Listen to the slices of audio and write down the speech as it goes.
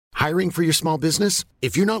Hiring for your small business?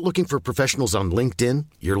 If you're not looking for professionals on LinkedIn,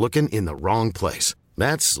 you're looking in the wrong place.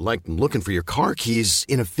 That's like looking for your car keys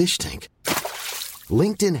in a fish tank.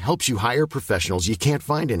 LinkedIn helps you hire professionals you can't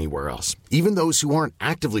find anywhere else, even those who aren't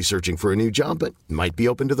actively searching for a new job but might be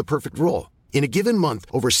open to the perfect role. In a given month,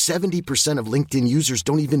 over 70% of LinkedIn users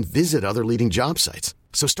don't even visit other leading job sites.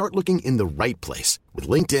 So start looking in the right place. With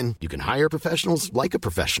LinkedIn, you can hire professionals like a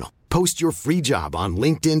professional. Post your free job on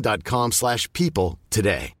linkedin.com/people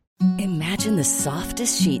today. Imagine the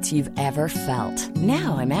softest sheets you've ever felt.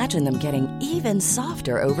 Now imagine them getting even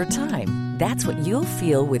softer over time. That's what you'll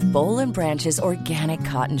feel with Boll & Branch's organic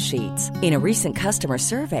cotton sheets. In a recent customer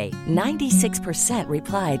survey, 96%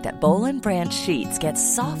 replied that Boll & Branch sheets get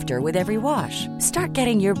softer with every wash. Start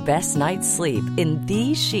getting your best night's sleep in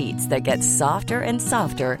these sheets that get softer and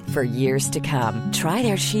softer for years to come. Try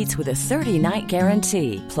their sheets with a 30-night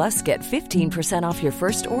guarantee. Plus, get 15% off your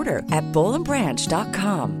first order at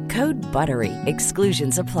bollandbranch.com. Code BUTTERY.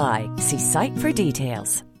 Exclusions apply. See site for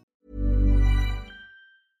details.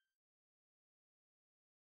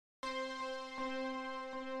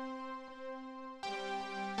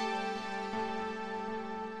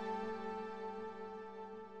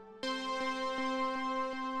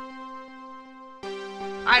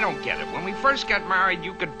 I don't get it. When we first got married,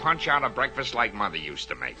 you could punch out a breakfast like Mother used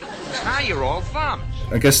to make it. Now you're all thumbs.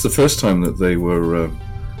 I guess the first time that they were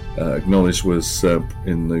acknowledged was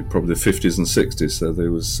in probably the 50s and 60s. So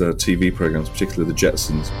there was TV programs, particularly the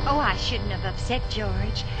Jetsons. Oh, I shouldn't have upset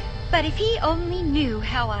George. But if he only knew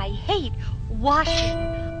how I hate washing,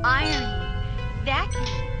 ironing,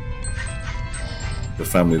 vacuuming. The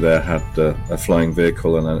family there had a flying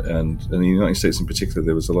vehicle, and in the United States in particular,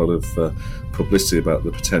 there was a lot of publicity about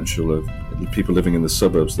the potential of people living in the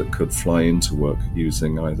suburbs that could fly into work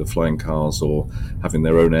using either flying cars or having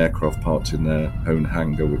their own aircraft parked in their own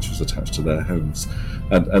hangar, which was attached to their homes.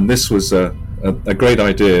 And this was a great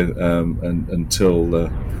idea until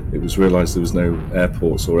it was realised there was no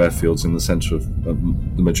airports or airfields in the centre of the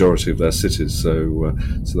majority of their cities. So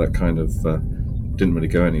that kind of didn't really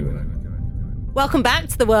go anywhere. Welcome back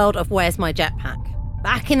to the world of Where's My Jetpack?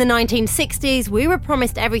 Back in the 1960s, we were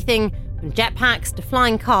promised everything from jetpacks to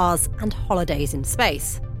flying cars and holidays in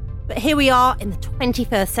space. But here we are in the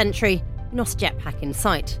 21st century, not a jetpack in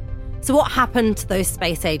sight. So what happened to those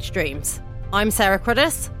space-age dreams? I'm Sarah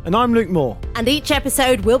Cruddas. And I'm Luke Moore. And each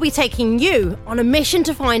episode we'll be taking you on a mission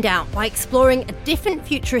to find out by exploring a different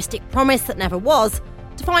futuristic promise that never was,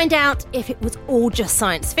 to find out if it was all just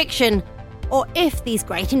science fiction, or if these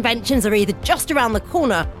great inventions are either just around the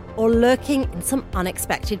corner or lurking in some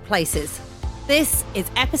unexpected places. This is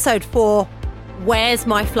episode 4, Where's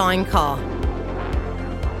My Flying Car?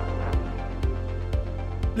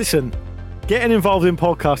 Listen, getting involved in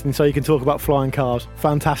podcasting so you can talk about flying cars,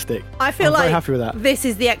 fantastic. I'm like very happy with that. This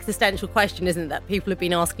is the existential question, isn't it, that people have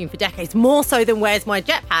been asking for decades, more so than where's my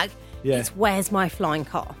jetpack? Yeah. It's where's my flying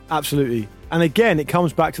car? Absolutely. And again, it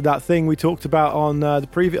comes back to that thing we talked about on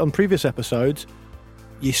previous episodes.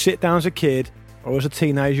 You sit down as a kid or as a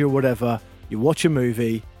teenager or whatever, you watch a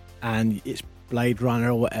movie and it's Blade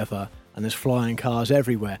Runner or whatever, and there's flying cars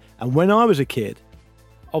everywhere. And when I was a kid,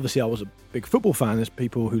 obviously I was a big football fan, as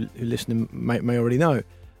people who listen may already know.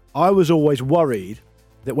 I was always worried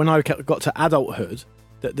that when I got to adulthood,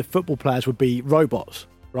 that the football players would be robots.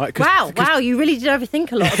 Right? Wow! You really did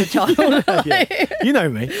overthink a lot as a child. Yeah, you know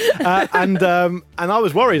me, and I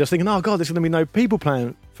was worried. I was thinking, oh God, there's going to be no people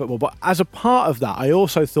playing football. But as a part of that, I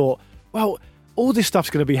also thought, well, all this stuff's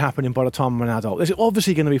going to be happening by the time I'm an adult. There's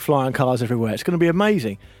obviously going to be flying cars everywhere. It's going to be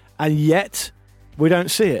amazing, and yet we don't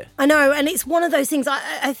see it. I know, and it's one of those things.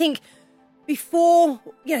 I think before,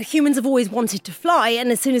 humans have always wanted to fly,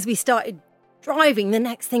 and as soon as we started driving, the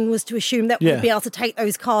next thing was to assume that we'd be able to take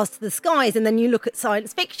those cars to the skies. And then you look at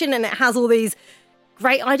science fiction and it has all these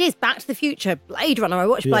great ideas. Back to the Future, Blade Runner. I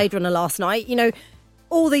watched Blade Runner last night.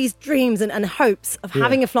 All these dreams and hopes of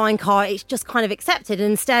having a flying car, it's just kind of accepted.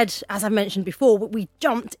 And instead, as I mentioned before, we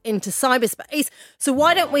jumped into cyberspace. So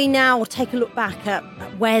why don't we now take a look back at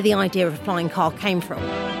where the idea of a flying car came from?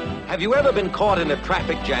 Have you ever been caught in a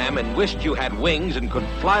traffic jam and wished you had wings and could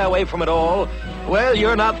fly away from it all? Well,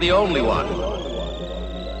 you're not the only one.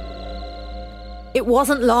 It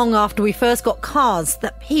wasn't long after we first got cars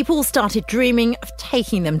that people started dreaming of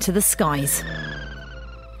taking them to the skies.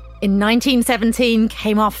 In 1917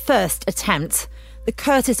 came our first attempt, the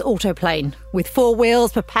Curtiss autoplane. With 4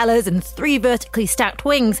 wheels, propellers and 3 vertically stacked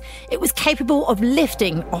wings, it was capable of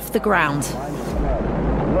lifting off the ground.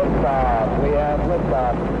 Liftoff. We have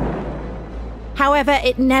liftoff. However,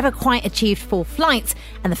 it never quite achieved full flight,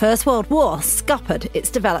 and the First World War scuppered its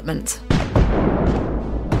development.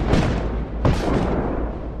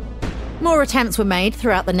 More attempts were made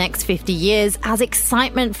throughout the next 50 years as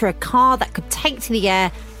excitement for a car that could take to the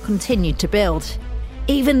air continued to build.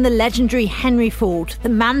 Even the legendary Henry Ford, the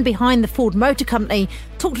man behind the Ford Motor Company,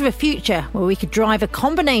 talked of a future where we could drive a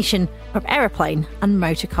combination of aeroplane and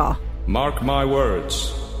motorcar. Mark my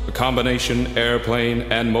words, a combination airplane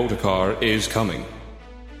and motorcar is coming.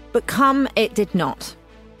 But come it did not.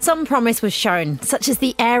 Some promise was shown, such as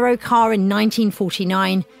the Aerocar in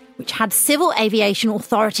 1949, which had Civil Aviation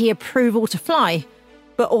Authority approval to fly,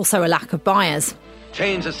 but also a lack of buyers.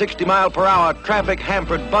 Change a 60-mile-per-hour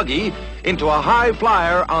traffic-hampered buggy into a high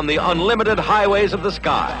flyer on the unlimited highways of the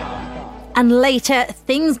sky. And later,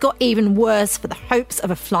 things got even worse for the hopes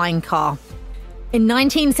of a flying car. In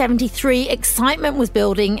 1973, excitement was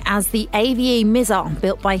building as the AVE Mizar,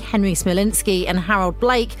 built by Henry Smolinski and Harold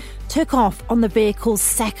Blake, took off on the vehicle's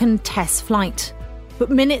second test flight. But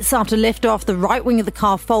minutes after liftoff, the right wing of the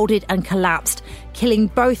car folded and collapsed, killing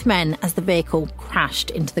both men as the vehicle crashed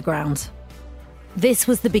into the ground. This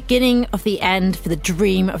was the beginning of the end for the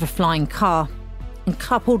dream of a flying car. And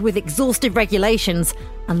coupled with exhaustive regulations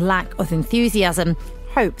and lack of enthusiasm,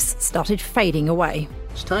 hopes started fading away.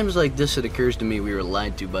 It's times like this it occurs to me we were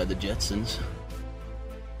lied to by the Jetsons.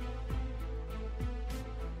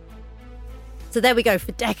 So there we go,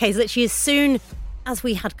 for decades, literally as soon as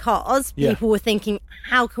we had cars, people were thinking,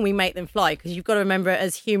 how can we make them fly? Because you've got to remember,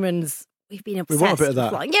 as humans, we've been obsessed with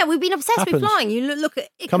flying. Yeah, we've been obsessed with flying. You look at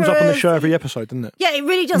Icarus. Comes up on the show every episode, doesn't it? Yeah, it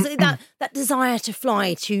really does. that desire to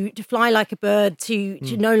fly, to fly like a bird, to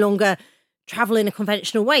no longer travel in a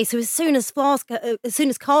conventional way. So as soon as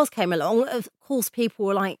cars came along, of course, people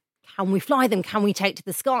were like, can we fly them? Can we take to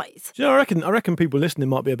the skies? Do you know, I reckon people listening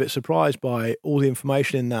might be a bit surprised by all the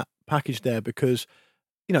information in that package there, because,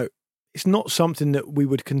 you know, it's not something that we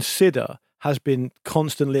would consider has been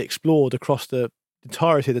constantly explored across the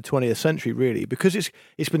entirety of the 20th century, really, because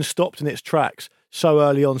it's been stopped in its tracks so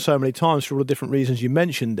early on, so many times, for all the different reasons you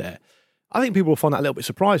mentioned there. I think people will find that a little bit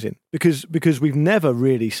surprising because we've never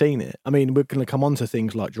really seen it. I mean, we're going to come on to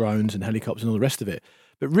things like drones and helicopters and all the rest of it,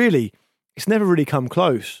 but really, it's never really come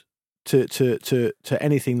close to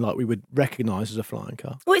anything like we would recognise as a flying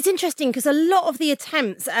car. Well, it's interesting because a lot of the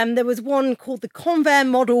attempts, there was one called the Convair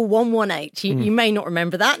Model 118. You may not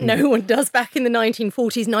remember that. No one does. Back in the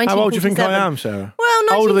 1940s, 1947. How old do you think I am, Sarah? Well,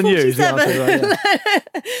 1947. Older than you is the answer,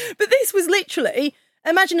 right? But this was literally,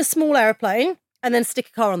 imagine a small aeroplane and then stick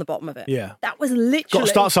a car on the bottom of it. Yeah. That was literally... Got to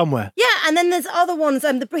start somewhere. Yeah, and then there's other ones.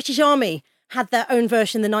 The British Army had their own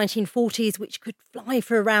version in the 1940s, which could fly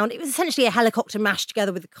for around... It was essentially a helicopter mashed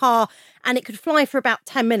together with a car, and it could fly for about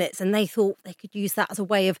 10 minutes, and they thought they could use that as a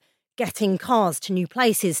way of getting cars to new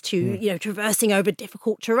places, to, traversing over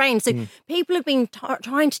difficult terrain. So people have been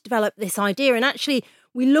trying to develop this idea, and actually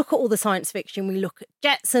we look at all the science fiction, we look at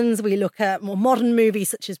Jetsons, we look at more modern movies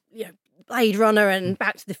such as Blade Runner and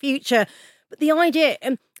Back to the Future. But the idea,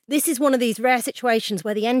 this is one of these rare situations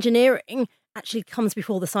where the engineering actually comes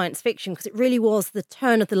before the science fiction, because it really was the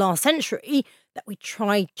turn of the last century that we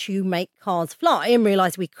tried to make cars fly and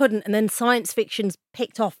realised we couldn't. And then science fiction's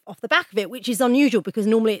picked off the back of it, which is unusual because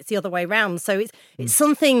normally it's the other way around. So it's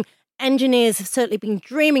something engineers have certainly been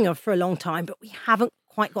dreaming of for a long time, but we haven't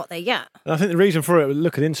quite got there yet. And I think the reason for it,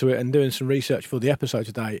 looking into it and doing some research for the episode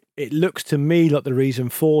today, it looks to me like the reason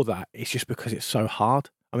for that is just because it's so hard.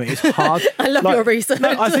 I mean, it's hard. I love your research. No,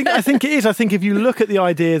 I think it is. I think if you look at the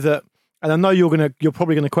idea that, and I know you're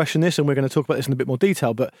probably going to question this, and we're going to talk about this in a bit more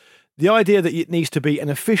detail, but the idea that it needs to be an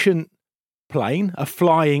efficient plane, a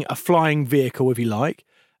flying vehicle, if you like,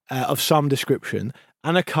 of some description,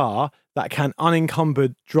 and a car that can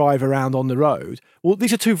unencumbered drive around on the road. Well,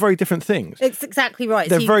 these are two very different things. It's exactly right.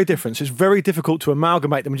 They're very different. So it's very difficult to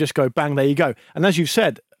amalgamate them and just go, bang, there you go. And as you've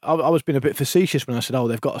said, I was being a bit facetious when I said,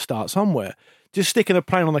 they've got to start somewhere. Just sticking a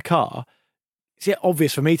plane on the car, it's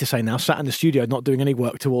obvious for me to say now, sat in the studio not doing any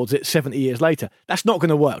work towards it 70 years later. That's not going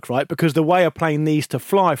to work, right? Because the way a plane needs to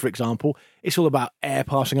fly, for example, it's all about air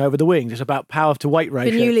passing over the wings. It's about power to weight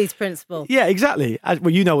ratio. Bernoulli's principle. Yeah, exactly. Well,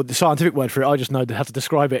 you know the scientific word for it. I just know how to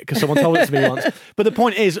describe it because someone told it to me once. But the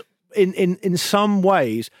point is, in some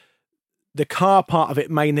ways, the car part of it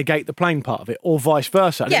may negate the plane part of it, or vice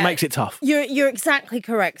versa, and it makes it tough. You're exactly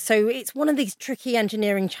correct. So it's one of these tricky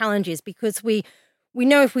engineering challenges because we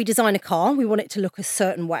know if we design a car, we want it to look a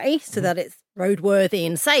certain way so that it's roadworthy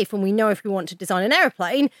and safe. And we know if we want to design an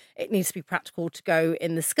aeroplane, it needs to be practical to go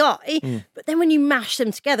in the sky. But then when you mash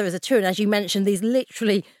them together as a two, and as you mentioned, these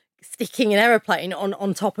literally sticking an aeroplane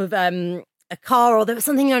on top of a car, or there was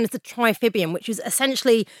something known as the trifibium, which was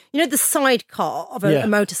essentially, the sidecar of a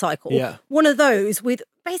motorcycle. Yeah. One of those with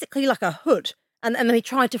basically like a hood. And then they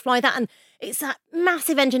tried to fly that. And It's that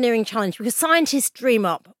massive engineering challenge because scientists dream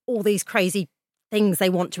up all these crazy things they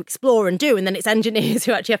want to explore and do, and then it's engineers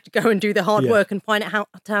who actually have to go and do the hard work and find out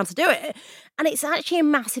how to do it. And it's actually a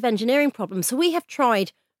massive engineering problem. So we have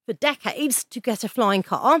tried for decades to get a flying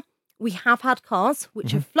car. We have had cars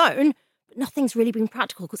which have flown, but nothing's really been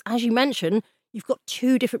practical because, as you mentioned, you've got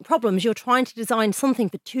two different problems. You're trying to design something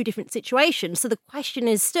for two different situations. So the question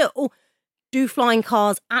is still, do flying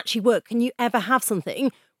cars actually work? Can you ever have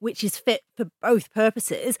something which is fit for both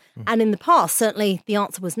purposes? And in the past, certainly the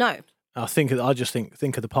answer was no. I just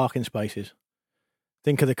think of the parking spaces.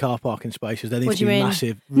 Think of the car parking spaces. They need What to do be you mean?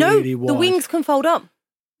 massive, No, really wide. the wings can fold up.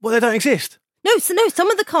 Well, they don't exist. No,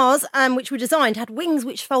 some of the cars which were designed had wings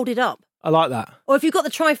which folded up. I like that. Or if you've got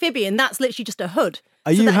the Trifibian, that's literally just a hood.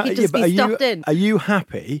 Are so you that could just be stuffed in. Are you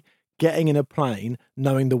happy getting in a plane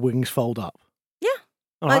knowing the wings fold up? Yeah.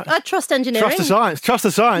 All right. I trust engineering. Trust the science. Trust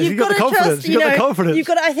the science. You've got the gotta confidence. trust, You've got the confidence. You've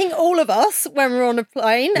got. I think all of us, when we're on a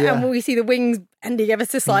plane Yeah. and we see the wings bending ever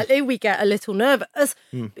so slightly, we get a little nervous.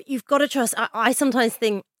 But you've got to trust. I sometimes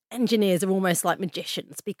think engineers are almost like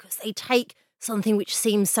magicians because they take something which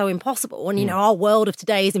seems so impossible, and our world of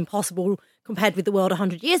today is impossible compared with the world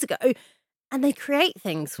 100 years ago, and they create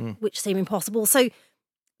things which seem impossible. So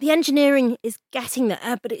the engineering is getting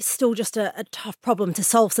there, but it's still just a tough problem to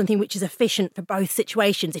solve something which is efficient for both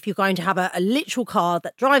situations. If you're going to have a literal car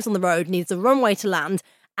that drives on the road, needs a runway to land,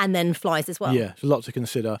 and then flies as well. Yeah, there's a lot to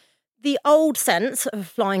consider. The old sense of a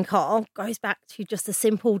flying car goes back to just a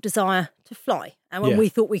simple desire to fly. And when we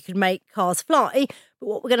thought we could make cars fly, but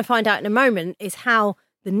what we're going to find out in a moment is how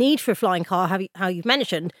the need for a flying car, how you've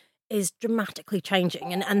mentioned, is dramatically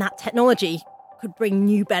changing. And that technology could bring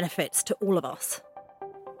new benefits to all of us.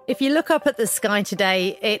 If you look up at the sky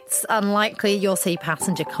today, it's unlikely you'll see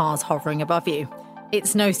passenger cars hovering above you.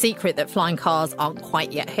 It's no secret that flying cars aren't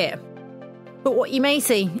quite yet here. But what you may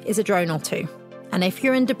see is a drone or two. And if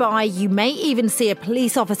you're in Dubai, you may even see a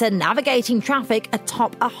police officer navigating traffic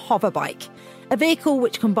atop a hoverbike, a vehicle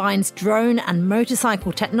which combines drone and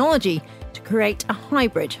motorcycle technology to create a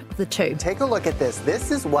hybrid of the two. Take a look at this.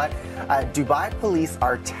 This is what Dubai police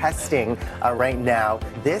are testing right now.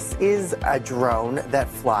 This is a drone that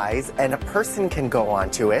flies and a person can go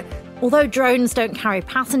onto it. Although drones don't carry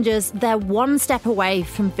passengers, they're one step away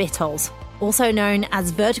from VTOLs, also known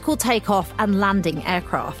as vertical takeoff and landing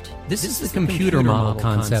aircraft. This is the computer model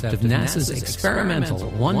concept of NASA's experimental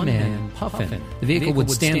one-man Puffin. The vehicle would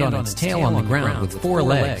stand on its tail on the ground with four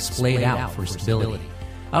legs splayed out for stability.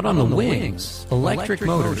 Out on the wings, electric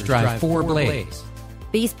motors drive four blades.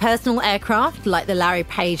 These personal aircraft, like the Larry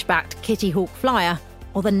Page-backed Kitty Hawk Flyer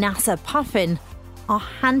or the NASA Puffin, are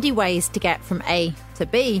handy ways to get from A to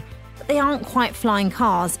B, but they aren't quite flying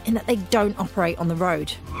cars in that they don't operate on the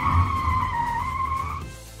road.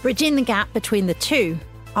 Bridging the gap between the two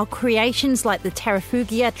are creations like the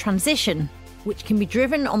Terrafugia Transition, which can be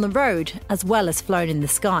driven on the road as well as flown in the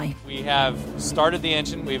sky. We have started the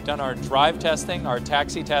engine, we've done our drive testing, our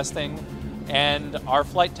taxi testing, and our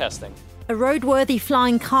flight testing. A roadworthy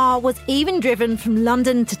flying car was even driven from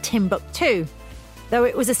London to Timbuktu, though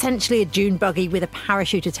it was essentially a dune buggy with a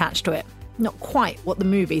parachute attached to it. Not quite what the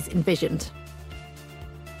movies envisioned.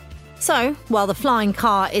 So, while the flying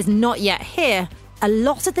car is not yet here, a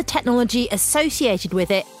lot of the technology associated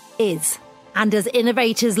with it is. And as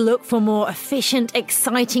innovators look for more efficient,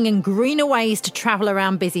 exciting and greener ways to travel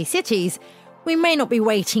around busy cities, we may not be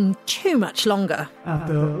waiting too much longer.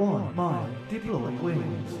 After 1 mile, deploy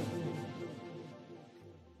wings.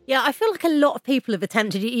 Yeah, I feel like a lot of people have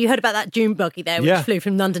attempted. You heard about that dune buggy there, which flew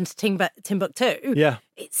from London to Timbuktu. Yeah.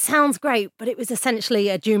 It sounds great, but it was essentially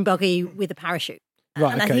a dune buggy with a parachute.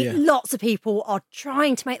 Right, and I think lots of people are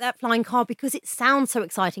trying to make that flying car because it sounds so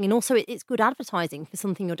exciting, and also it's good advertising for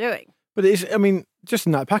something you're doing. But it's, I mean, just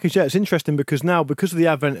in that package, it's interesting because now, because of the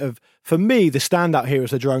advent of, for me, the standout here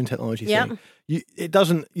is the drone technology thing. You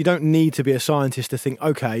don't need to be a scientist to think,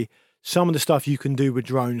 okay, some of the stuff you can do with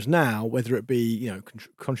drones now, whether it be,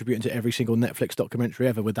 contributing to every single Netflix documentary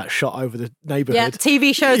ever with that shot over the neighbourhood. Yeah,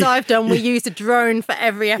 TV shows I've done, we use a drone for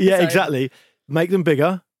every episode. Yeah, exactly. Make them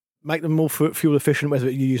bigger. Make them more fuel efficient, whether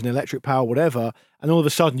you're using electric power, whatever. And all of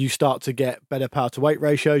a sudden you start to get better power to weight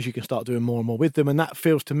ratios. You can start doing more and more with them. And that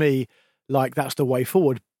feels to me like that's the way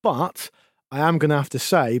forward. But I am going to have to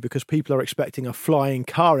say, because people are expecting a flying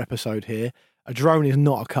car episode here, a drone is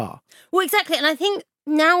not a car. Well, exactly. And I think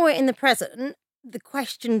now we're in the present, the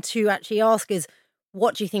question to actually ask is,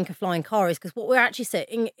 what do you think a flying car is? Because what we're actually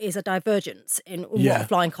seeing is a divergence in what a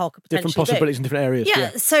flying car could potentially different possibilities in different areas.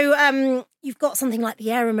 Yeah. So you've got something like the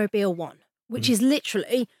Aeromobile One, which is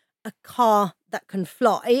literally a car that can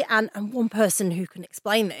fly. And one person who can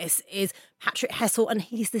explain this is Patrick Hessel, and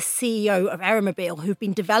he's the CEO of Aeromobile, who've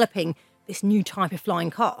been developing this new type of flying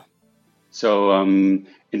car. So in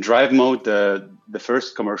drive mode, the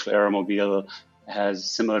first commercial Aeromobile has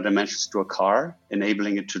similar dimensions to a car,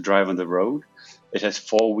 enabling it to drive on the road. It has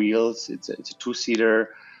 4 wheels, it's a 2-seater,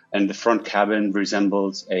 and the front cabin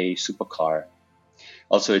resembles a supercar.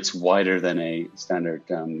 Also, it's wider than a standard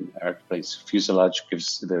airplane's fuselage,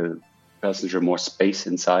 gives the passenger more space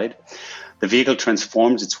inside. The vehicle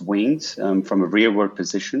transforms its wings from a rearward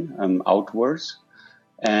position outwards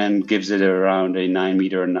and gives it around a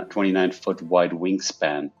 9-meter and 29-foot wide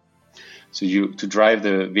wingspan. So to drive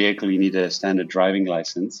the vehicle, you need a standard driving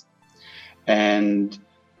license. And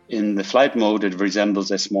in the flight mode, it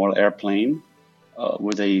resembles a small airplane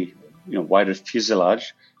with a wider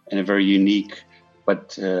fuselage and a very unique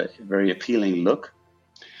but very appealing look.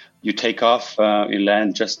 You take off, you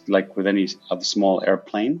land just like with any other small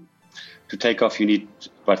airplane. To take off, you need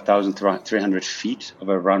about 1,300 feet of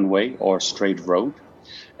a runway or straight road.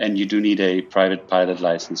 And you do need a private pilot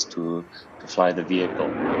license to fly the vehicle.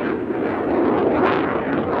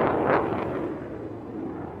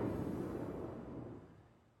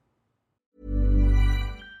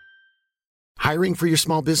 Hiring for your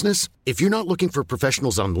small business? If you're not looking for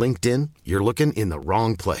professionals on LinkedIn, you're looking in the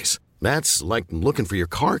wrong place. That's like looking for your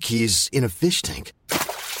car keys in a fish tank.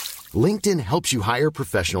 LinkedIn helps you hire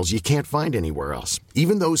professionals you can't find anywhere else,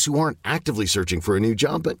 even those who aren't actively searching for a new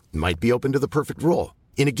job but might be open to the perfect role.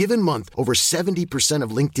 In a given month, over 70%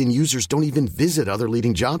 of LinkedIn users don't even visit other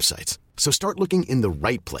leading job sites. So start looking in the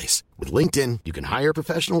right place. With LinkedIn, you can hire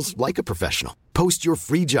professionals like a professional. Post your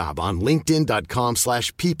free job on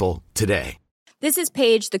linkedin.com/people today. This is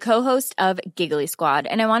Paige, the co-host of Giggly Squad,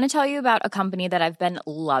 and I want to tell you about a company that I've been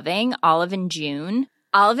loving, Olive & June.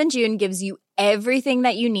 Olive & June gives you everything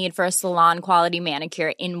that you need for a salon-quality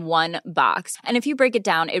manicure in one box. And if you break it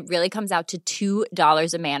down, it really comes out to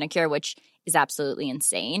 $2 a manicure, which is absolutely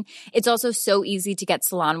insane. It's also so easy to get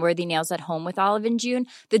salon-worthy nails at home with Olive & June.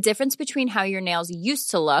 The difference between how your nails used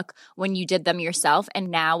to look when you did them yourself and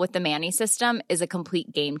now with the Mani system is a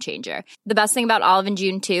complete game changer. The best thing about Olive &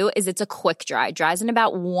 June, too, is it's a quick dry. Dries in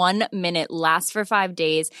about 1 minute, lasts for 5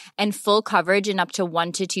 days, and full coverage in up to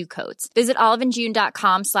 1 to 2 coats. Visit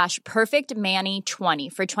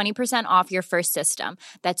oliveandjune.com/perfectmani20 for 20% off your first system.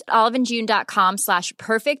 That's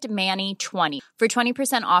oliveandjune.com/perfectmani20 for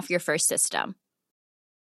 20% off your first system.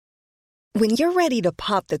 When you're ready to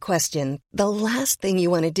pop the question, the last thing you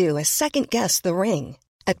want to do is second-guess the ring.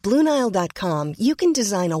 At BlueNile.com, you can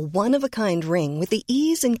design a one-of-a-kind ring with the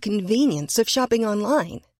ease and convenience of shopping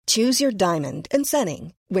online. Choose your diamond and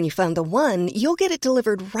setting. When you find the one, you'll get it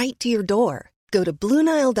delivered right to your door. Go to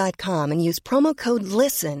BlueNile.com and use promo code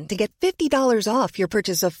LISTEN to get $50 off your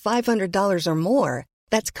purchase of $500 or more.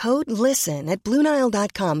 That's code LISTEN at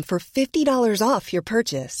BlueNile.com for $50 off your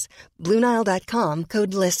purchase. BlueNile.com,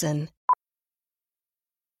 code LISTEN.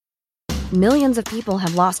 Millions of people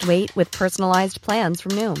have lost weight with personalized plans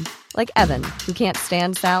from Noom. Like Evan, who can't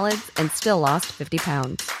stand salads and still lost 50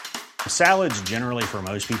 pounds. Salads generally for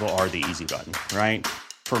most people are the easy button, right?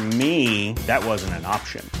 For me, that wasn't an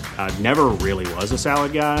option. I never really was a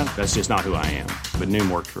salad guy. That's just not who I am. But Noom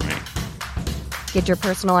worked for me. Get your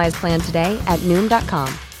personalized plan today at Noom.com.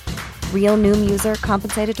 Real Noom user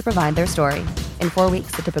compensated to provide their story. In 4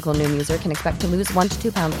 weeks, the typical Noom user can expect to lose 1 to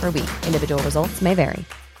 2 pounds per week. Individual results may vary.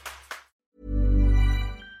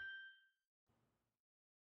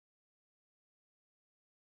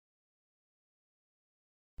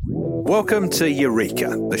 Welcome to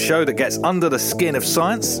Eureka, the show that gets under the skin of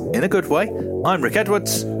science in a good way. I'm Rick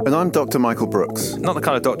Edwards. And I'm Dr. Michael Brooks. Not the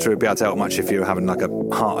kind of doctor who'd be able to help much if you were having like a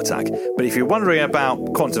heart attack. But if you're wondering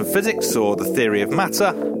about quantum physics or the theory of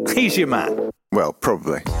matter, he's your man. Well,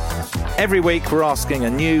 probably. Every week we're asking a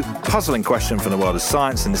new, puzzling question from the world of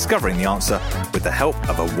science and discovering the answer with the help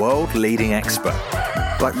of a world-leading expert.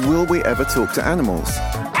 Like, will we ever talk to animals?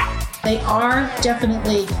 They are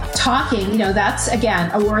definitely talking. That's, again,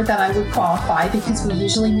 a word that I would qualify because we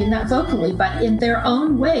usually mean that vocally. But in their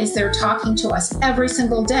own ways, they're talking to us every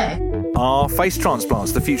single day. Are face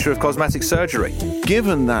transplants the future of cosmetic surgery?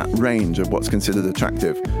 Given that range of what's considered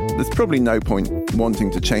attractive, there's probably no point wanting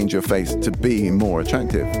to change your face to be more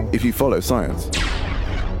attractive if you follow science.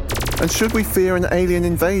 And should we fear an alien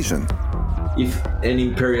invasion? If an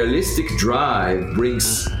imperialistic drive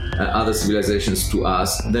brings other civilizations to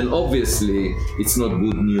us, then obviously it's not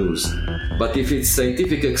good news. But if it's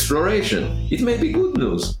scientific exploration, it may be good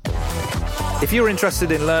news. If you're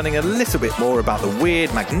interested in learning a little bit more about the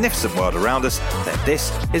weird, magnificent world around us, then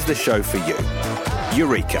this is the show for you.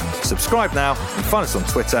 Eureka. Subscribe now and find us on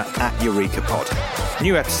Twitter @EurekaPod.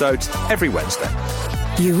 New episodes every Wednesday.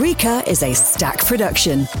 Eureka is a Stack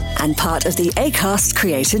production and part of the Acast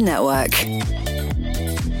Creator Network.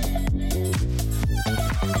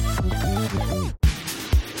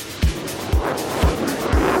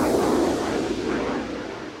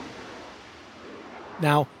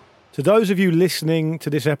 Now, to those of you listening to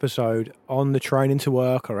this episode on the train into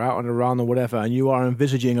work or out on a run or whatever, and you are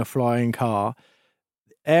envisaging a flying car,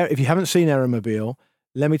 if you haven't seen Aeromobile,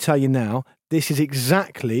 let me tell you now, this is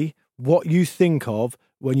exactly what you think of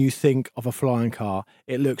when you think of a flying car.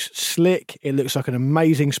 It looks slick, it looks like an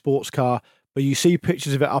amazing sports car, but you see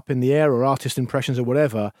pictures of it up in the air or artist impressions or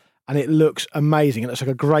whatever, and it looks amazing. It looks like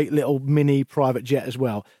a great little mini private jet as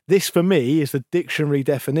well. This, for me, is the dictionary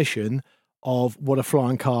definition of what a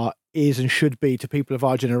flying car is and should be to people of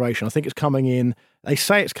our generation. I think it's coming in, they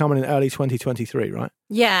say it's coming in early 2023, right?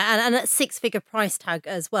 Yeah, and at 6-figure price tag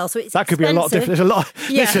as well. So it's that could expensive. Be a lot different. There's a lot.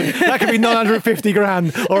 Yeah. Listen, that could be 950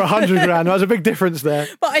 grand or 100 grand. There's a big difference there.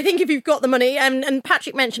 But I think if you've got the money, and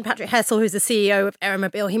Patrick Hessel, who's the CEO of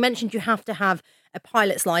Aeromobile, he mentioned you have to have a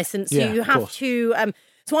pilot's license. Yeah, you have to.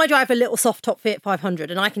 So I drive a little soft top Fiat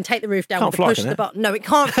 500 and I can take the roof down with the push of the button. No, it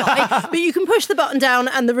can't fly, but you can push the button down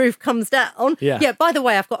and the roof comes down. Yeah, by the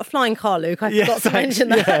way, I've got a flying car, Luke. I forgot to mention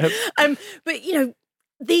that. Yeah. But, you know,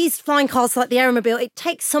 these flying cars like the Aeromobile, it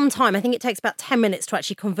takes some time. I think it takes about 10 minutes to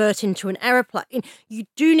actually convert into an aeroplane. You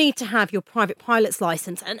do need to have your private pilot's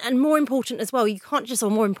license. And more important as well, you can't just,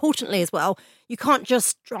 or more importantly as well, you can't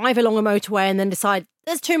just drive along a motorway and then decide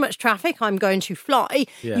there's too much traffic, I'm going to fly.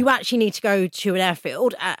 Yeah. You actually need to go to an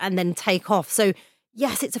airfield and then take off. So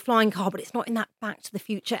yes, it's a flying car, but it's not in that Back to the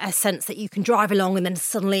Future sense that you can drive along and then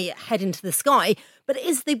suddenly head into the sky. But it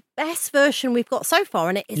is the best version we've got so far,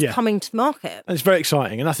 and it is coming to the market. And it's very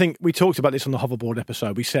exciting. And I think we talked about this on the Hoverboard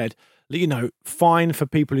episode. We said, you know, fine for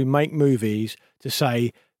people who make movies to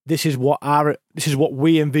say, this is what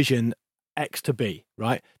we envision X to be,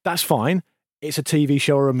 right? That's fine. It's a TV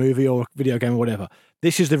show or a movie or a video game or whatever.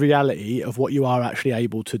 This is the reality of what you are actually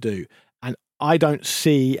able to do. And I don't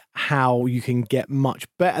see how you can get much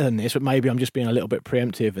better than this, but maybe I'm just being a little bit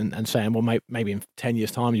preemptive and saying, well, maybe in 10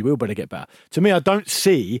 years' time you will better get better. To me, I don't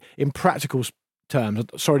see, in practical terms,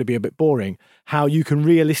 sorry to be a bit boring, how you can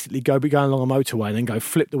realistically be going along a motorway and then go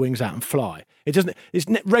flip the wings out and fly. It doesn't. It's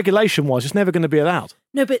regulation-wise, it's never going to be allowed.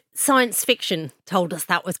 No, but science fiction told us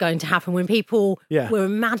that was going to happen when people were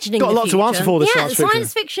imagining Got the a lot future. to answer for this science fiction.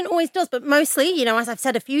 Science fiction always does, but mostly, you know, as I've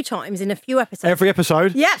said a few times in a few episodes. Every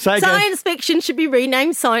episode? Yeah, science fiction should be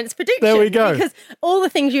renamed science prediction. There we go. Because all the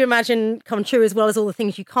things you imagine come true as well as all the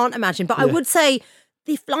things you can't imagine. But I would say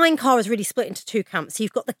the flying car is really split into two camps. So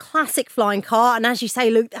you've got the classic flying car, and as you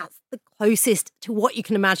say, Luke, that's the closest to what you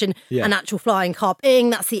can imagine an actual flying car being.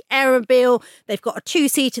 That's the Aeromobile. They've got a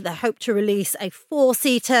 2-seater. They hope to release a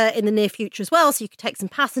 4-seater in the near future as well, so you can take some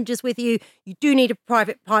passengers with you. You do need a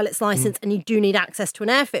private pilot's license and you do need access to an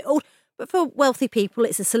airfield. But for wealthy people,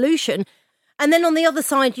 it's a solution. And then on the other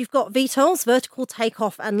side, you've got VTOLs, vertical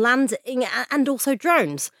takeoff and landing, and also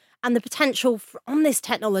drones. And the potential on this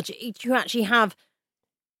technology to actually have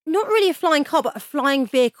not really a flying car, but a flying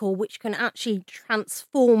vehicle which can actually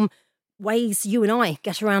transform ways you and I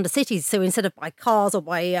get around a city. So instead of by cars or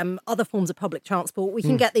by other forms of public transport, we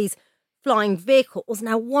can get these flying vehicles.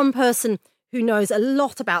 Now, one person who knows a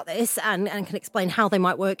lot about this and can explain how they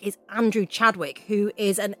might work is Andrew Chadwick, who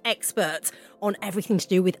is an expert on everything to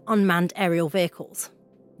do with unmanned aerial vehicles.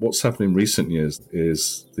 What's happened in recent years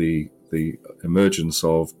is the emergence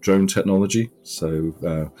of drone technology.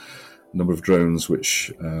 So number of drones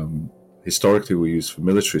which historically were used for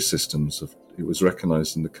military systems. It was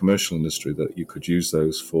recognized in the commercial industry that you could use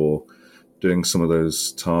those for doing some of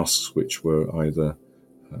those tasks which were either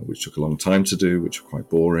which took a long time to do, which were quite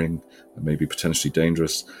boring, and maybe potentially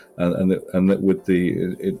dangerous. And that with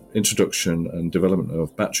the introduction and development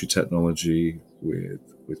of battery technology,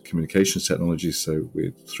 with communications technology, so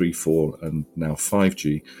with 3, 4, and now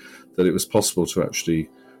 5G, that it was possible to actually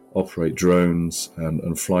operate drones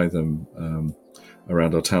and fly them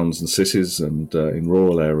around our towns and cities and in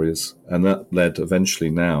rural areas. And that led eventually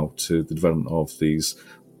now to the development of these,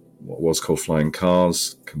 what was called flying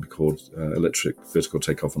cars, can be called electric vertical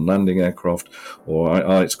takeoff and landing aircraft, or I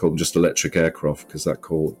like to call them just electric aircraft because that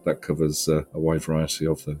covers a wide variety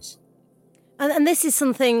of those. And this is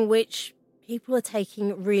something which people are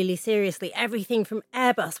taking really seriously. Everything from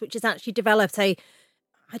Airbus, which has actually developed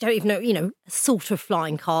I don't even know, a sort of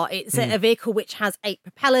flying car. It's a vehicle which has 8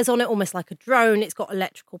 propellers on it, almost like a drone. It's got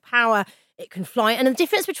electrical power. It can fly. And the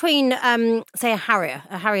difference between, say, a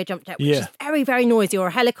Harrier jump jet, which is very, very noisy, or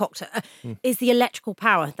a helicopter, is the electrical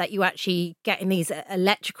power that you actually get in these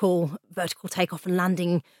electrical vertical takeoff and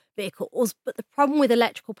landing vehicles. But the problem with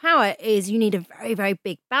electrical power is you need a very, very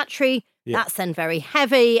big battery. That's then very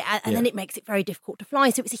heavy, and then it makes it very difficult to fly.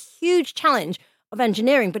 So it's a huge challenge of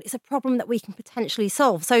engineering, but it's a problem that we can potentially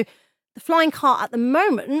solve. So the flying car at the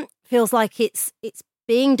moment feels like it's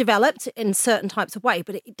being developed in certain types of way,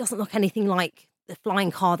 but it doesn't look anything like the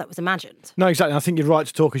flying car that was imagined. No, exactly. I think you're right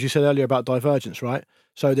to talk, as you said earlier, about divergence, right?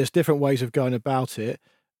 So there's different ways of going about it.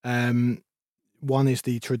 One is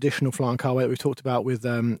the traditional flying car way that we've talked about with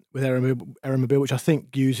Aeromobile, which I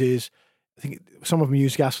think some of them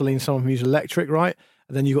use gasoline, some of them use electric, right?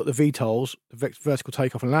 And then you've got the VTOLs, the vertical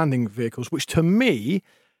takeoff and landing vehicles, which to me,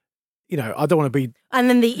 I don't want to be... And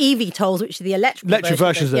then the eVTOLs, which are the electric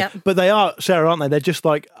versions of them. But they are, Sarah, aren't they? They're just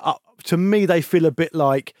like, to me, they feel a bit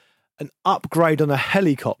like an upgrade on a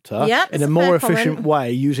helicopter in a more efficient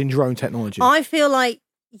way using drone technology. I feel like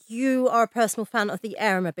you are a personal fan of the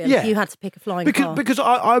Aeromobile. If you had to pick a flying car. Because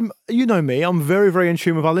I'm, you know me, I'm very, very in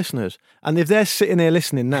tune with our listeners. And if they're sitting there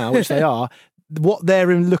listening now, which they are, what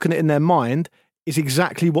they're looking at in their mind is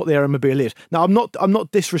exactly what the Aeromobile is. Now, I'm not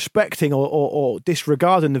disrespecting or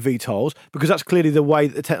disregarding the VTOLs, because that's clearly the way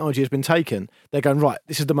that the technology has been taken. They're going, right,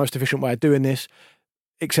 this is the most efficient way of doing this,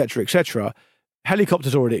 etc., etc.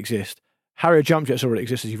 Helicopters already exist. Harrier jump jets already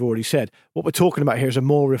exist, as you've already said. What we're talking about here is a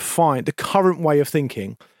more refined, the current way of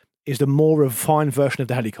thinking is the more refined version of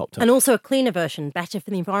the helicopter. And also a cleaner version, better for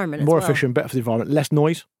the environment more efficient, better for the environment, less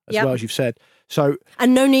noise, as well, as you've said.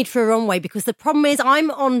 And no need for a runway, because the problem is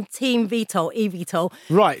I'm on team VTOL, eVTOL.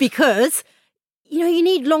 Right. Because, you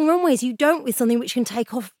need long runways. You don't with something which can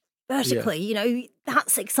take off vertically.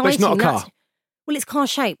 That's exciting. But it's not a car. Well, it's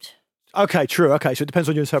car-shaped. Okay, true. Okay, so it depends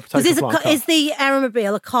on your interpretation. Is the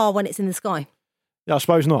Aeromobile a car when it's in the sky? Yeah, I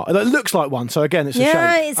suppose not. It looks like one, so again, it's a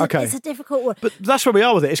shame. It's a difficult one. But that's where we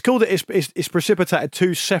are with it. It's called it's precipitated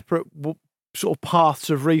two separate sort of paths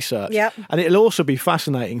of research. Yep. And it'll also be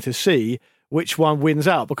fascinating to see which one wins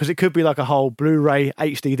out, because it could be like a whole Blu-ray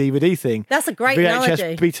HD DVD thing. That's a great VHS,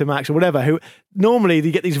 analogy. Betamax or whatever. Who normally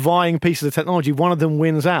you get these vying pieces of technology, one of them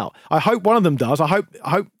wins out. I hope one of them does. I hope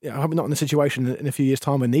we're not in a situation in a few years'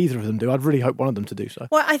 time when neither of them do. I'd really hope one of them to do so.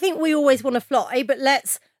 Well, I think we always want to fly, but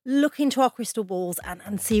let's look into our crystal balls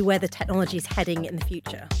and see where the technology is heading in the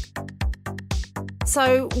future.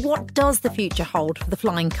 So, what does the future hold for the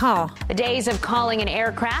flying car? The days of calling an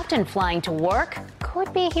aircraft and flying to work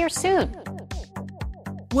could be here soon.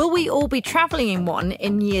 Will we all be travelling in one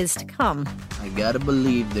in years to come? I gotta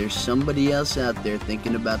believe there's somebody else out there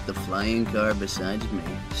thinking about the flying car besides me.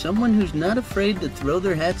 Someone who's not afraid to throw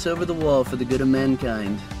their hats over the wall for the good of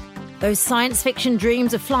mankind. Those science fiction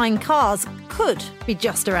dreams of flying cars could be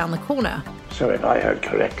just around the corner. So if I heard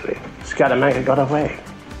correctly, Scaramanga got away.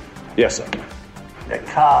 Yes, sir. The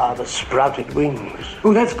car that sprouted wings.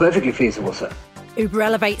 Oh, that's perfectly feasible, sir. Uber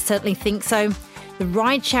Elevate certainly thinks so. The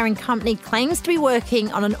ride-sharing company claims to be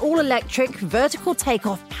working on an all-electric vertical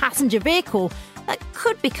takeoff passenger vehicle that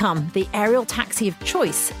could become the aerial taxi of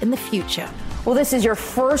choice in the future. Well, this is your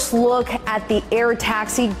first look at the air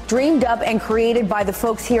taxi, dreamed up and created by the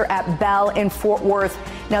folks here at Bell in Fort Worth.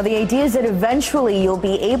 Now, the idea is that eventually you'll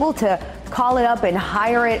be able to call it up and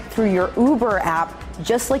hire it through your Uber app,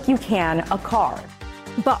 just like you can a car.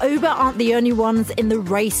 But Uber aren't the only ones in the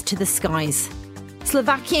race to the skies.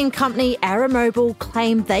 Slovakian company Aeromobile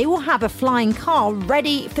claim they will have a flying car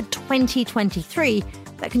ready for 2023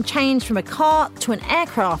 that can change from a car to an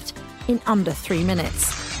aircraft in under 3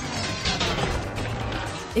 minutes.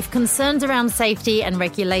 If concerns around safety and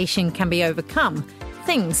regulation can be overcome,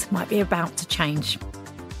 things might be about to change.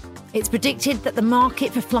 It's predicted that the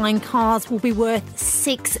market for flying cars will be worth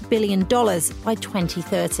 $6 billion by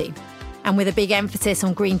 2030. And with a big emphasis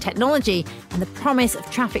on green technology and the promise of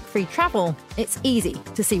traffic-free travel, it's easy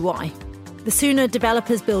to see why. The sooner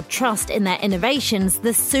developers build trust in their innovations,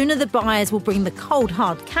 the sooner the buyers will bring the cold,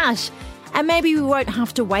 hard cash, and maybe we won't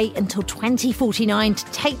have to wait until 2049 to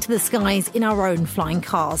take to the skies in our own flying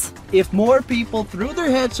cars. If more people threw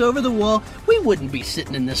their hats over the wall, we wouldn't be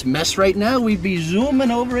sitting in this mess right now. We'd be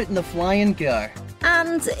zooming over it in the flying car.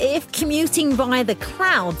 And if commuting via the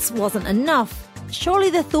clouds wasn't enough, surely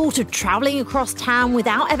the thought of travelling across town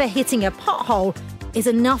without ever hitting a pothole is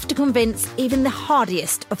enough to convince even the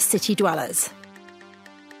hardiest of city dwellers.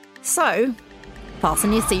 So,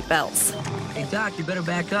 fasten your seatbelts. Hey, Doc, you better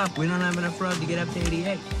back up. We don't have enough road to get up to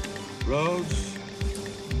 88. Roads?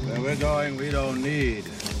 Where we're going, we don't need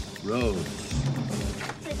roads.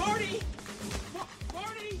 Hey, Marty!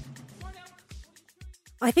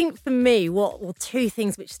 I think for me, two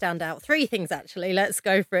things which stand out, three things actually, let's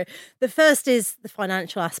go for it. The first is the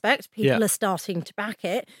financial aspect. People are starting to back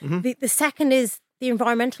it. Mm-hmm. The second is the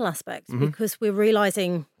environmental aspect, because we're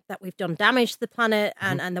realising that we've done damage to the planet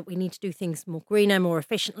and that we need to do things more greener, more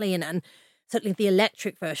efficiently, and certainly the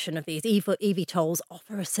electric version of these eVTOLs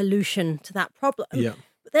offer a solution to that problem. Yeah.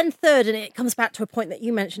 But then third, and it comes back to a point that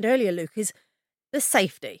you mentioned earlier, Luke, is the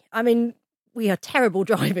safety. I mean, we are terrible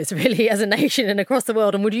drivers, really, as a nation and across the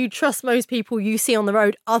world. And would you trust most people you see on the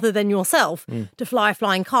road other than yourself to fly a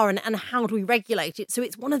flying car? And how do we regulate it? So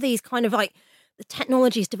it's one of these kind of like, the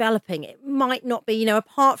technology is developing. It might not be,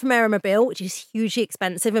 apart from Aeromobile, which is hugely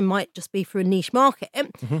expensive and might just be for a niche market,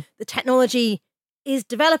 the technology is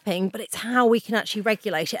developing, but it's how we can actually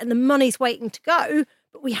regulate it. And the money's waiting to go,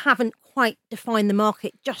 but we haven't quite defined the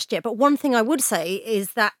market just yet. But one thing I would say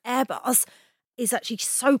is that Airbus is actually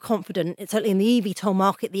so confident, it's certainly in the eVTOL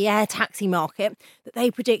market, the air taxi market, that they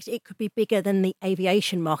predict it could be bigger than the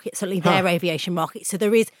aviation market, certainly their aviation market. So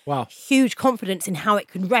there is huge confidence in how it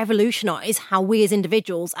could revolutionise how we as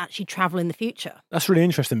individuals actually travel in the future. That's really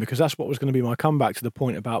interesting, because that's what was going to be my comeback to the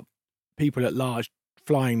point about people at large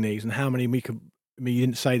flying these and how many we could, I mean, you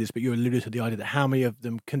didn't say this, but you alluded to the idea that how many of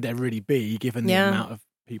them can there really be, given the amount of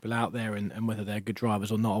people out there and whether they're good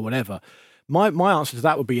drivers or not or whatever. My answer to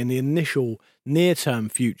that would be in the initial near-term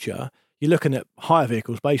future, you're looking at hire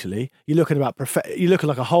vehicles, basically. You're looking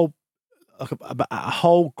like a whole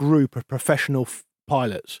group of professional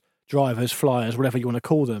pilots, drivers, flyers, whatever you want to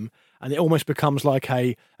call them, and it almost becomes like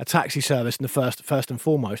a taxi service in the first and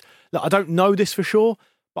foremost. Look, I don't know this for sure,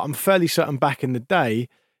 but I'm fairly certain back in the day,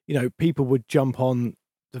 people would jump on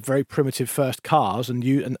the very primitive first cars and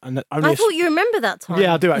only I thought you remember that time.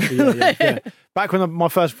 Yeah, I do actually. Yeah. Back when my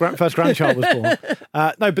first grandchild was born.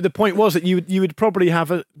 No, but the point was that you would probably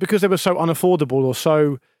have because they were so unaffordable or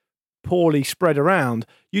so poorly spread around,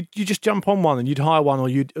 you just jump on one and you'd hire one, or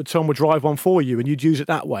someone would drive one for you and you'd use it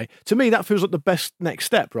that way. To me, that feels like the best next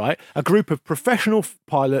step, right? A group of professional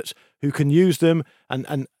pilots who can use them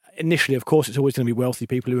and initially, of course, it's always going to be wealthy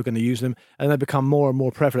people who are going to use them, and they become more and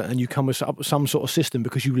more prevalent, and you come up with some sort of system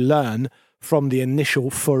because you learn from the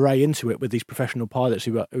initial foray into it with these professional pilots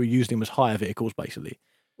who are using them as hire vehicles, basically.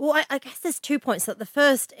 Well, I guess there's 2 points. That the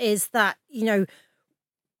first is that,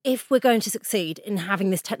 if we're going to succeed in having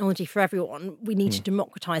this technology for everyone, we need to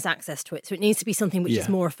democratise access to it. So it needs to be something which is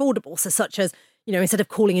more affordable. So such as, instead of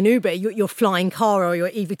calling an Uber, your flying car or your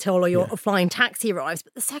eVTOL or your flying taxi arrives.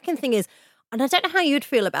 But the second thing is, and I don't know how you'd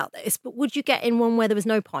feel about this, but would you get in one where there was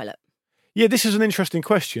no pilot? Yeah, this is an interesting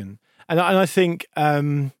question. And I think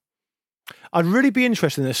I'd really be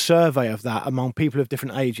interested in a survey of that among people of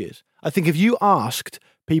different ages. I think if you asked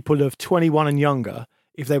people of 21 and younger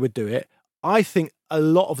if they would do it, I think a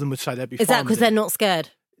lot of them would say they'd be fine. Is that because they're not scared?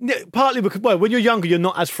 Partly because, when you're younger, you're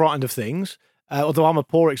not as frightened of things. Although I'm a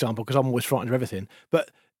poor example because I'm always frightened of everything.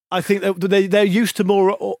 But I think they're used to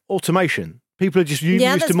more automation. People are just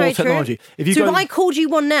used to more technology. If I called you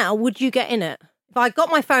one now, would you get in it? If I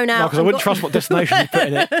got my phone out... No, because I wouldn't trust what destination you put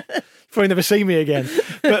in it. You'd probably never see me again.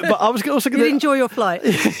 But I was also going to... You'd enjoy your flight.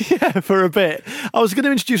 Yeah, for a bit. I was going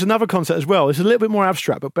to introduce another concept as well. It's a little bit more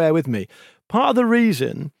abstract, but bear with me. Part of the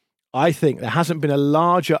reason I think there hasn't been a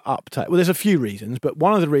larger uptake... Well, there's a few reasons, but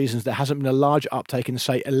one of the reasons there hasn't been a larger uptake in,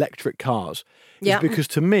 say, electric cars is because,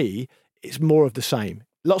 to me, it's more of the same.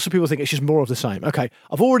 Lots of people think it's just more of the same. Okay,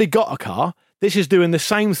 I've already got a car. This is doing the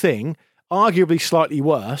same thing, arguably slightly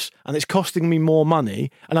worse, and it's costing me more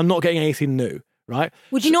money, and I'm not getting anything new, right?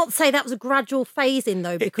 Would you not say that was a gradual phase in,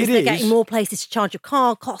 though, because they're getting more places to charge your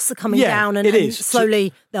car, costs are coming down, and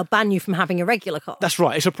slowly they'll ban you from having a regular car? That's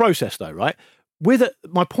right. It's a process, though, right?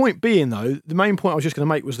 My point being, though, the main point I was just going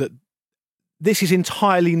to make was that this is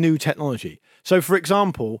entirely new technology. So, for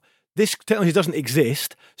example, this technology doesn't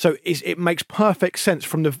exist, so it makes perfect sense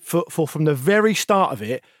from the very start of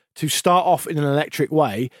it to start off in an electric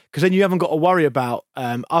way, because then you haven't got to worry about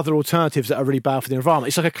other alternatives that are really bad for the environment.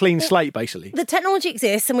 It's like a clean slate, basically. The technology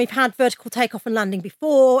exists, and we've had vertical takeoff and landing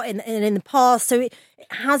before in the past, so it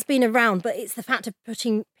has been around, but it's the fact of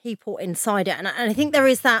putting people inside it. And I think there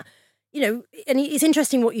is that, and it's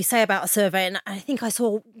interesting what you say about a survey, and I think I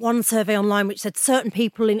saw one survey online which said certain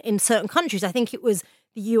people in certain countries, I think it was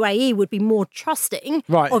the UAE, would be more trusting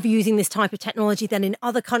of using this type of technology than in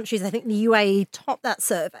other countries. I think the UAE topped that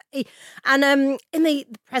survey. And in the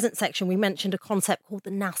present section, we mentioned a concept called the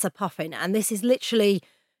NASA puffin. And this is literally,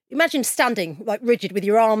 imagine standing like rigid with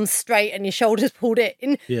your arms straight and your shoulders pulled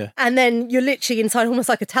in. Yeah. And then you're literally inside almost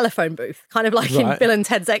like a telephone booth, kind of like in Bill and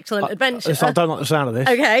Ted's Excellent Adventure. I don't like the sound of this.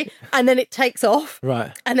 Okay. And then it takes off.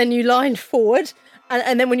 Right. And then you line forward.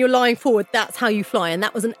 And then when you're lying forward, that's how you fly. And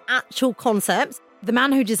that was an actual concept The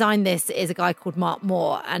man who designed this is a guy called Mark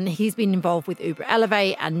Moore, and he's been involved with Uber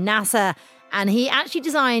Elevate and NASA, and he actually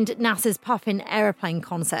designed NASA's Puffin aeroplane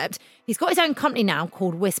concept. He's got his own company now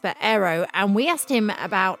called Whisper Aero, and we asked him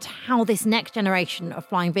about how this next generation of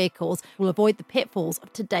flying vehicles will avoid the pitfalls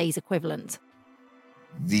of today's equivalent.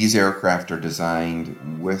 These aircraft are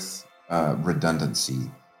designed with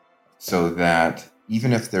redundancy so that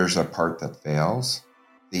even if there's a part that fails,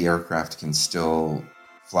 the aircraft can still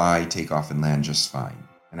fly, take off, and land just fine.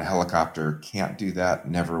 And a helicopter can't do that,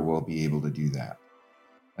 never will be able to do that.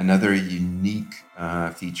 Another unique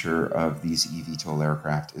feature of these eVTOL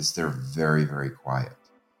aircraft is they're very, very quiet.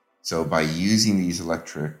 So by using these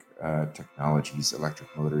electric technologies,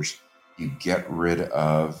 electric motors, you get rid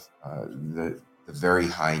of the very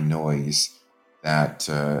high noise that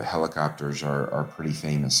helicopters are pretty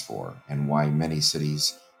famous for, and why many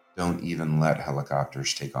cities don't even let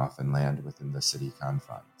helicopters take off and land within the city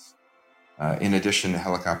confines. In addition,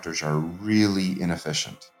 helicopters are really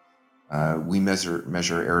inefficient. We measure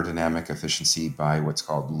aerodynamic efficiency by what's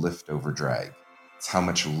called lift over drag. It's how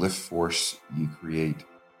much lift force you create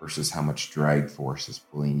versus how much drag force is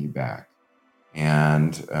pulling you back.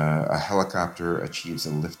 And a helicopter achieves a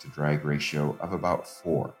lift to drag ratio of about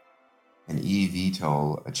 4. An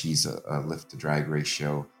eVTOL achieves a lift to drag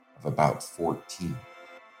ratio of about 14.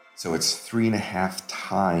 So it's 3.5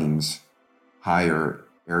 times higher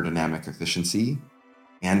aerodynamic efficiency.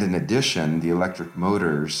 And in addition, the electric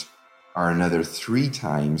motors are another 3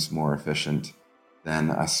 times more efficient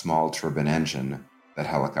than a small turbine engine that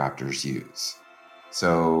helicopters use.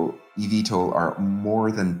 So eVTOL are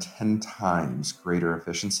more than 10 times greater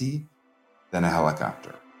efficiency than a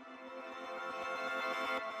helicopter.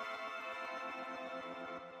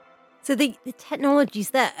 So the technology's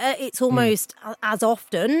there. It's almost as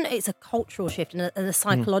often, it's a cultural shift and a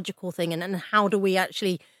psychological thing. And how do we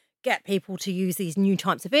actually get people to use these new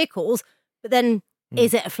types of vehicles? But then,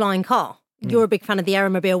 is it a flying car? You're a big fan of the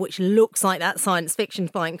Aeromobile, which looks like that science fiction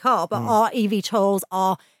flying car. But are eVTOLs,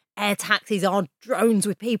 are air taxis, are drones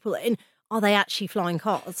with people in, are they actually flying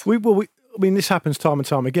cars? I mean, this happens time and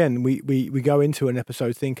time again. We go into an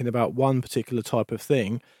episode thinking about one particular type of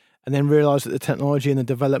thing, and then realise that the technology and the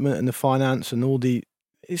development and the finance and all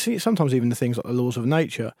sometimes even the things like the laws of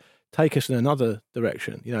nature take us in another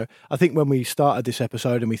direction. You know, I think when we started this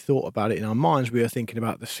episode and we thought about it in our minds, we were thinking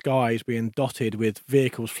about the skies being dotted with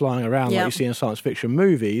vehicles flying around like you see in science fiction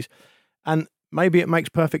movies. And maybe it makes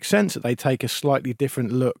perfect sense that they take a slightly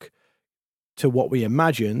different look to what we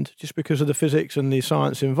imagined just because of the physics and the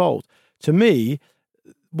science involved. To me,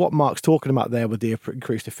 what Mark's talking about there with the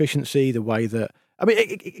increased efficiency, the way that, I mean,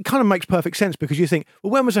 it kind of makes perfect sense because you think,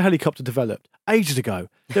 well, when was a helicopter developed? Ages ago.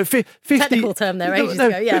 50, technical term there, ages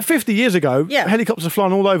ago, yeah. 50 years ago, helicopters are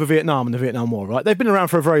flying all over Vietnam and the Vietnam War, right? They've been around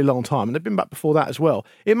for a very long time, and they've been back before that as well.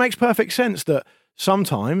 It makes perfect sense that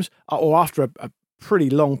sometimes, or after a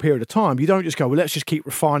pretty long period of time, you don't just go, well, let's just keep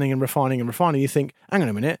refining and refining and refining. You think, hang on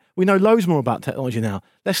a minute, we know loads more about technology now.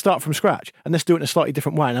 Let's start from scratch, and let's do it in a slightly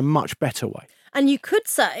different way, in a much better way. And you could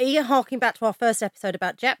say, harking back to our first episode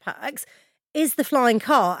about jetpacks, is the flying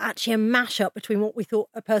car actually a mashup between what we thought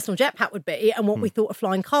a personal jetpack would be and what we thought a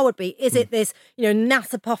flying car would be? Is it this,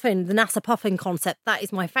 NASA Puffin, the NASA Puffin concept? That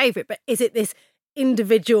is my favourite. But is it this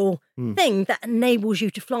individual thing that enables you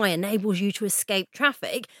to fly, enables you to escape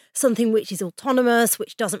traffic, something which is autonomous,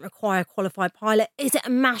 which doesn't require a qualified pilot? Is it a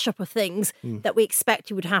mashup of things that we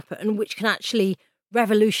expected would happen, which can actually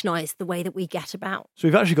revolutionise the way that we get about? So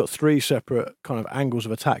we've actually got 3 separate kind of angles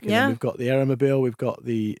of attack. We've got the Aeromobile, we've got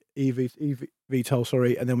the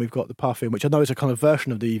eVTOL, and then we've got the Puffin, which I know is a kind of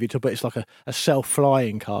version of the eVTOL, but it's like a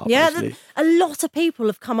self-flying car. Yeah, a lot of people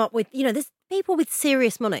have come up with, there's people with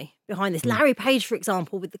serious money behind this. Larry Page, for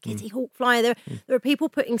example, with the Kitty Hawk Flyer. There are people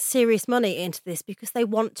putting serious money into this because they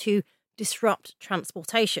want to disrupt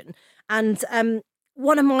transportation. And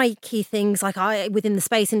one of my key things, within the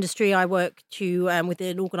space industry, I work with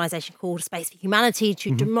an organisation called Space for Humanity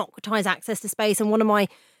to democratise access to space. And one of my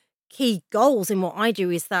key goals in what I do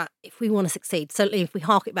is that if we want to succeed, certainly if we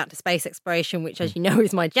hark it back to space exploration, which, as you know,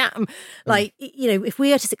 is my jam, if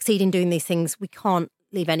we are to succeed in doing these things, we can't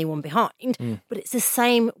leave anyone behind. But it's the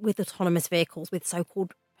same with autonomous vehicles, with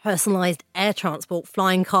so-called personalised air transport,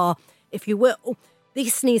 flying car, if you will.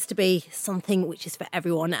 This needs to be something which is for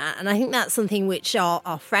everyone. And I think that's something which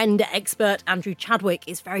our friend, expert Andrew Chadwick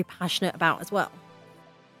is very passionate about as well.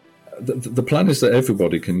 The plan is that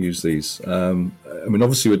everybody can use these.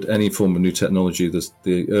 Obviously with any form of new technology,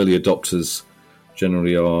 the early adopters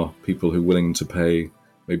generally are people who are willing to pay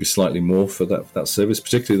maybe slightly more for that service,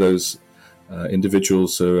 particularly those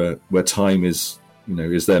individuals where time is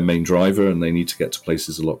their main driver and they need to get to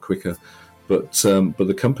places a lot quicker. But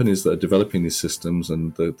the companies that are developing these systems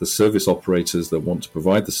and the service operators that want to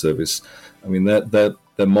provide the service, I mean, their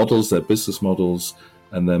models, their business models,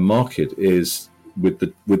 and their market is with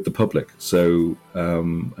the public. So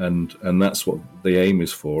and that's what the aim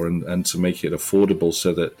is for, and to make it affordable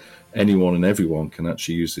so that anyone and everyone can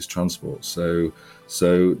actually use this transport. So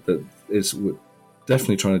that it's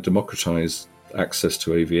definitely trying to democratize access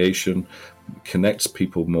to aviation, connects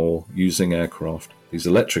people more using aircraft, these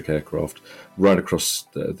electric aircraft, right across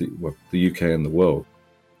the UK and the world.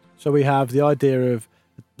 So we have the idea of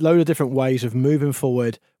a load of different ways of moving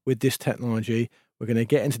forward with this technology. We're going to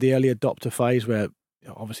get into the early adopter phase where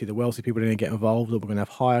obviously the wealthy people are going to get involved, or we're going to have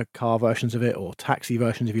hire car versions of it, or taxi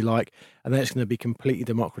versions if you like, and then it's going to be completely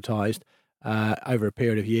democratized over a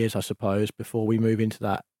period of years, I suppose, before we move into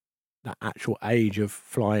that actual age of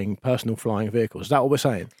personal flying vehicles. Is that what we're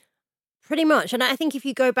saying? Pretty much. And I think if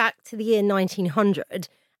you go back to the year 1900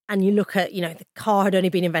 and you look at, the car had only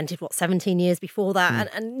been invented, 17 years before that,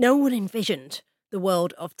 and no one envisioned the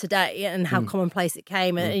world of today and how commonplace it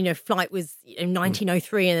came. And, flight was in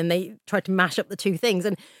 1903, and then they tried to mash up the two things.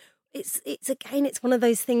 And it's one of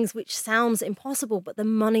those things which sounds impossible, but the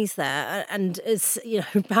money's there. And as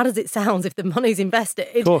bad as it sounds, if the money's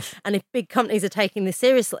invested, and if big companies are taking this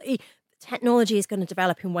seriously, technology is going to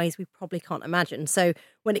develop in ways we probably can't imagine. So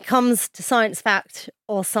when it comes to science fact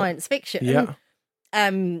or science fiction,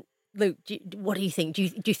 Luke, what do you think? Do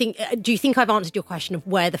you think I've answered your question of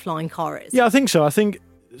where the flying car is? Yeah, I think so. I think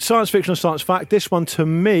science fiction or science fact, this one to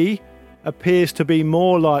me appears to be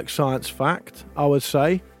more like science fact, I would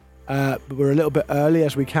say. But we're a little bit early,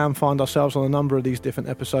 as we can find ourselves on a number of these different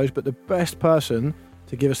episodes. But the best person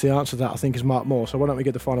to give us the answer to that, I think, is Mark Moore. So why don't we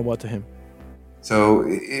give the final word to him? So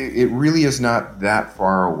it really is not that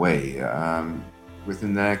far away.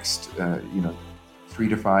 Within the next, 3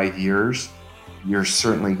 to 5 years, you're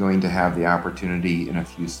certainly going to have the opportunity in a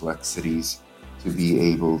few select cities to be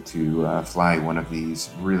able to fly one of these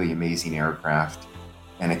really amazing aircraft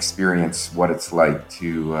and experience what it's like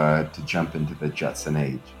to jump into the Jetson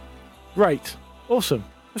age. Great. Awesome.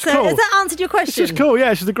 That's so cool. Has that answered your question? It's just cool, yeah.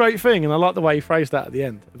 It's just a great thing. And I like the way you phrased that at the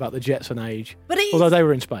end about the Jetson age. Although they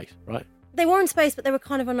were in space, right? They were in space, but they were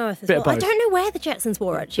kind of on Earth as Bit of well. I both. don't know where the Jetsons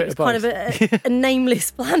were, actually. Bit It was kind of a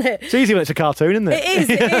nameless planet. It's easy when it's a cartoon, isn't it? It is.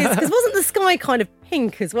 Because wasn't the sky kind of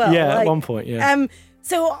pink as well? Yeah, at one point, yeah.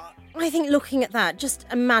 So I think looking at that, just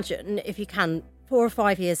imagine, if you can, 4 or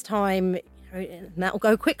 5 years' time, and that'll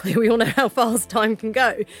go quickly. We all know how fast time can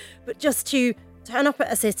go. But just to turn up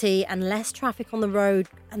at a city and less traffic on the road,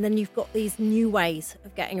 and then you've got these new ways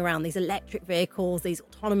of getting around, these electric vehicles, these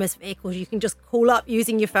autonomous vehicles. You can just call up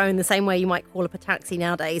using your phone the same way you might call up a taxi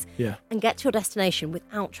nowadays, and get to your destination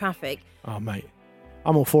without traffic. Oh, mate.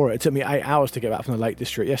 I'm all for it. It took me 8 hours to get back from the Lake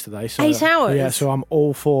District yesterday. So, 8 hours? Yeah, so I'm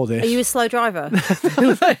all for this. Are you a slow driver?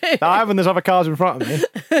 No, I haven't. There's other cars in front of me.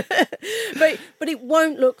 But it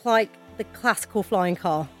won't look like the classical flying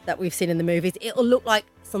car that we've seen in the movies. It'll look like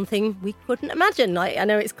something we couldn't imagine. I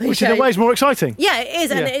know it's cliche. Which in a way is more exciting. Yeah, it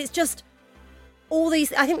is. And it's just all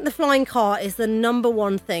these. I think the flying car is the number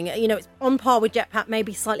one thing. It's on par with Jetpack,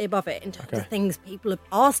 maybe slightly above it in terms of things people have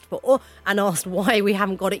asked for and asked why we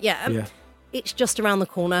haven't got it yet. Yeah. It's just around the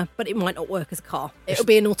corner, but it might not work as a car. It'll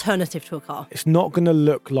be an alternative to a car. It's not going to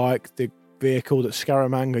look like the vehicle that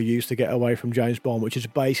Scaramanga used to get away from James Bond, which is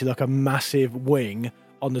basically like a massive wing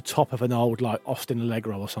on the top of an old like Austin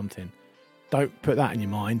Allegro or something. Don't put that in your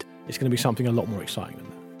mind. It's going to be something a lot more exciting than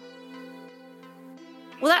that.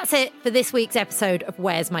 Well, that's it for this week's episode of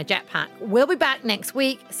Where's My Jetpack? We'll be back next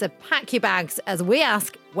week, so pack your bags as we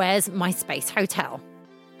ask, where's my space hotel?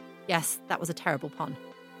 Yes, that was a terrible pun.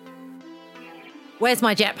 Where's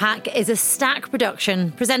My Jetpack is a Stack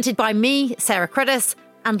production presented by me, Sarah Cruddas,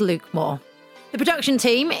 and Luke Moore. The production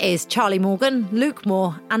team is Charlie Morgan, Luke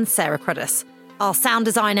Moore, and Sarah Cruddas. Our sound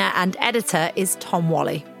designer and editor is Tom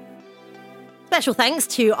Wally. Special thanks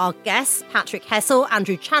to our guests, Patrick Hessel,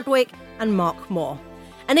 Andrew Chadwick, and Mark Moore.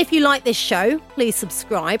 And if you like this show, please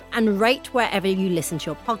subscribe and rate wherever you listen to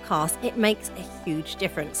your podcast. It makes a huge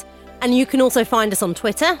difference. And you can also find us on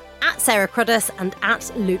Twitter, at Sarah Cruddas and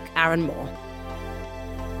at Luke Aaron Moore.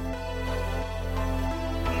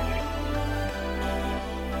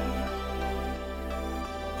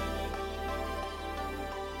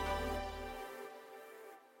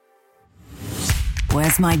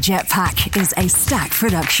 Where's My Jetpack is a Stack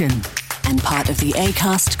production and part of the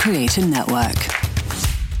Acast Creator Network.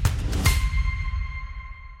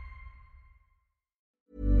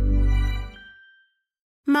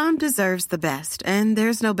 Mom deserves the best, and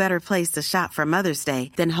there's no better place to shop for Mother's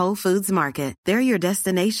Day than Whole Foods Market. They're your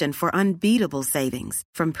destination for unbeatable savings,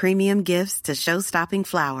 from premium gifts to show-stopping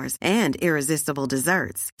flowers and irresistible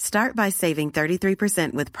desserts. Start by saving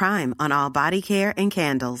 33% with Prime on all body care and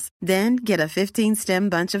candles. Then get a 15-stem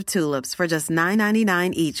bunch of tulips for just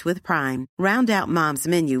 $9.99 each with Prime. Round out Mom's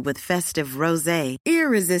menu with festive rosé,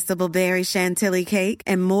 irresistible berry chantilly cake,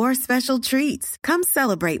 and more special treats. Come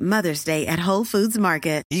celebrate Mother's Day at Whole Foods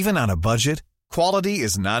Market. Even on a budget, quality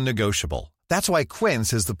is non-negotiable. That's why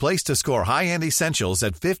Quince is the place to score high-end essentials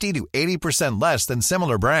at 50 to 80% less than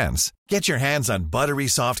similar brands. Get your hands on buttery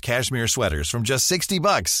soft cashmere sweaters from just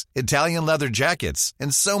 $60, Italian leather jackets,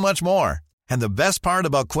 and so much more. And the best part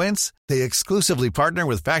about Quince, they exclusively partner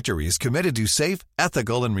with factories committed to safe,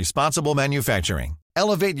 ethical, and responsible manufacturing.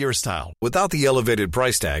 Elevate your style without the elevated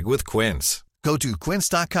price tag with Quince. Go to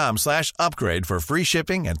quince.com/upgrade for free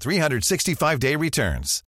shipping and 365-day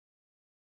returns.